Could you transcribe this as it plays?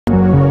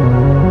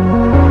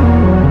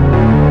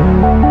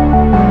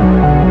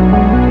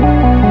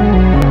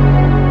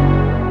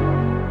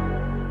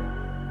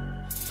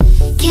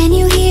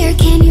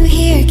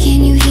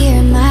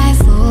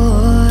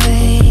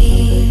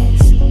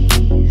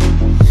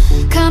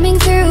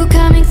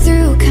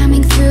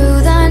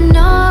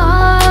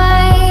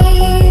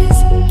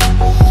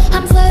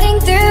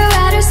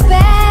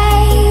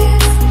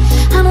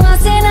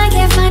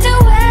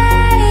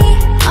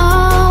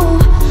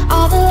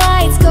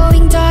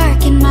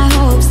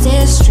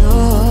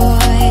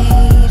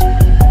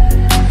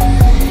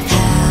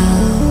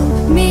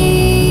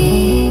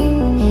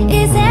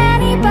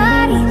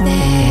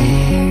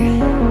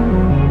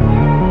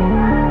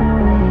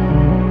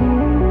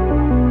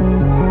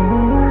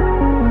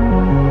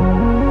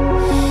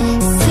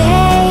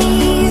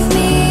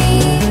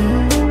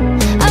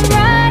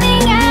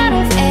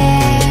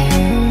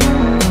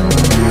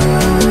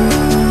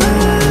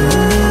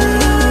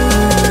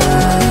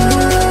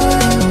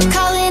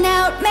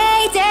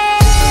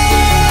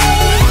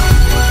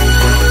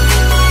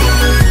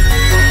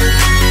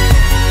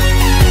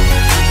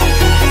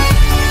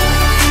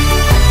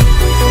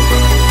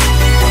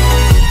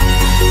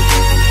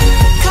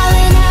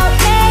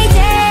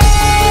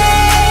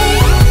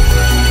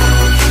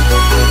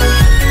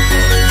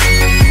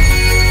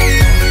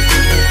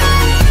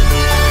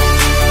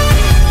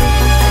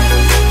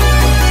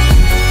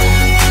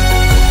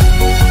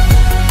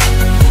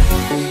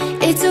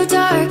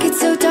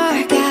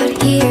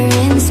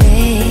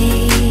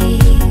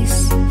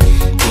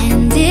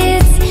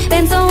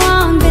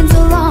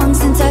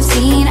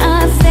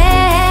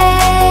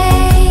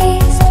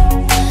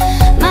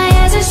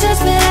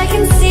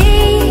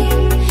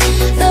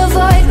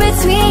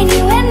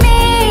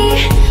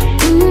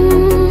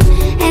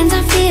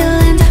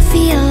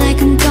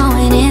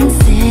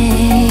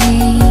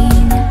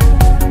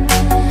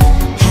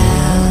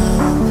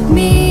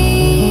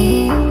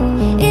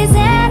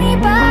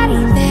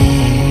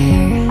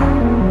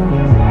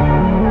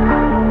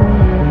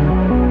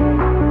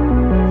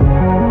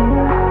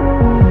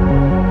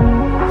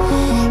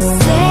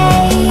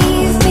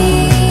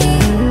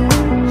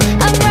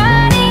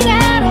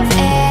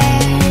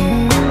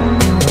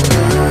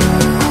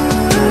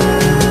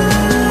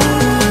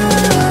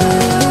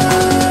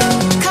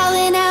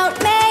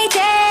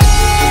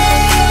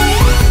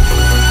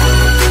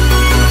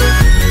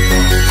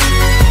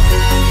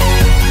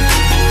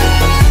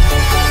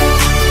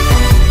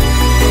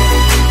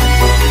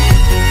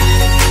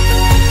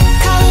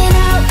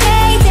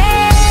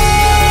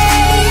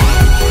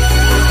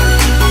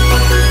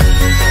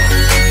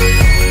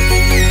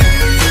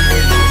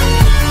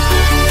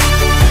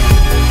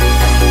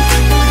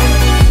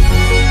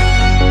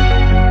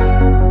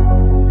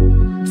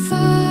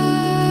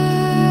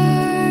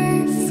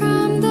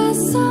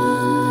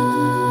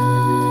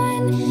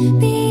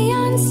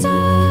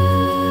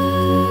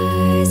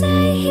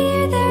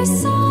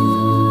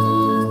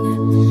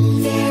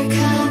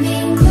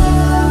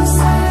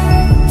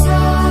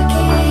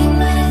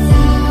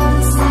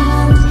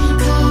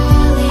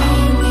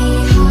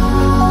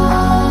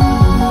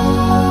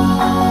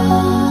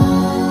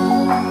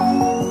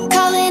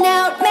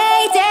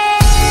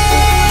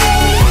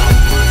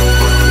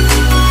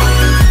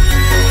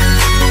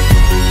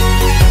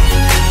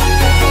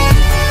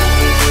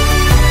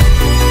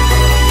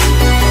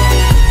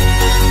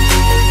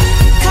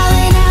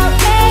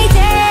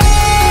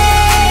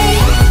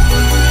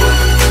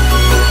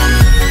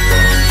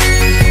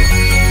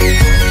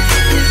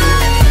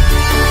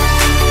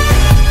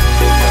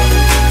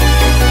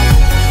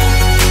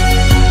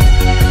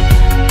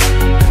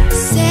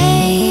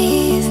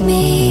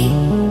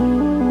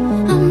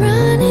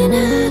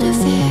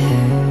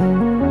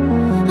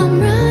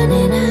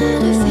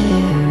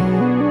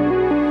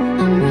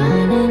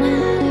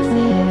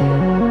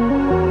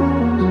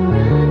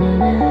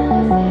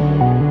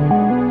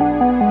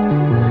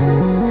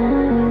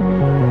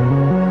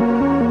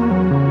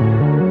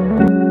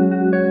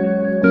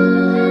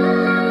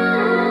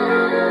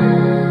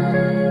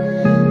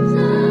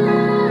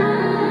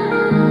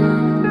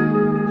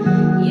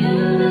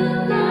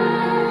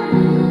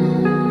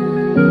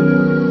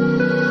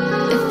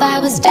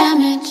was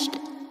damaged,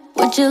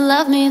 would you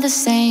love me the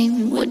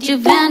same? Would you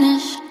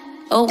vanish,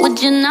 or would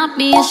you not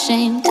be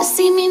ashamed to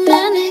see me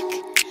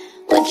manic?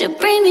 Would you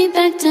bring me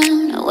back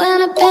down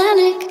when I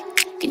panic?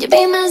 Could you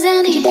be my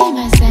Zanny?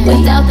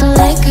 Without the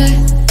liquor,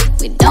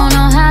 we don't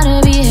know how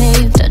to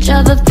behave. Touch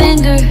of a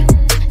finger,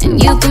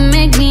 and you can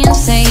make me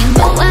insane.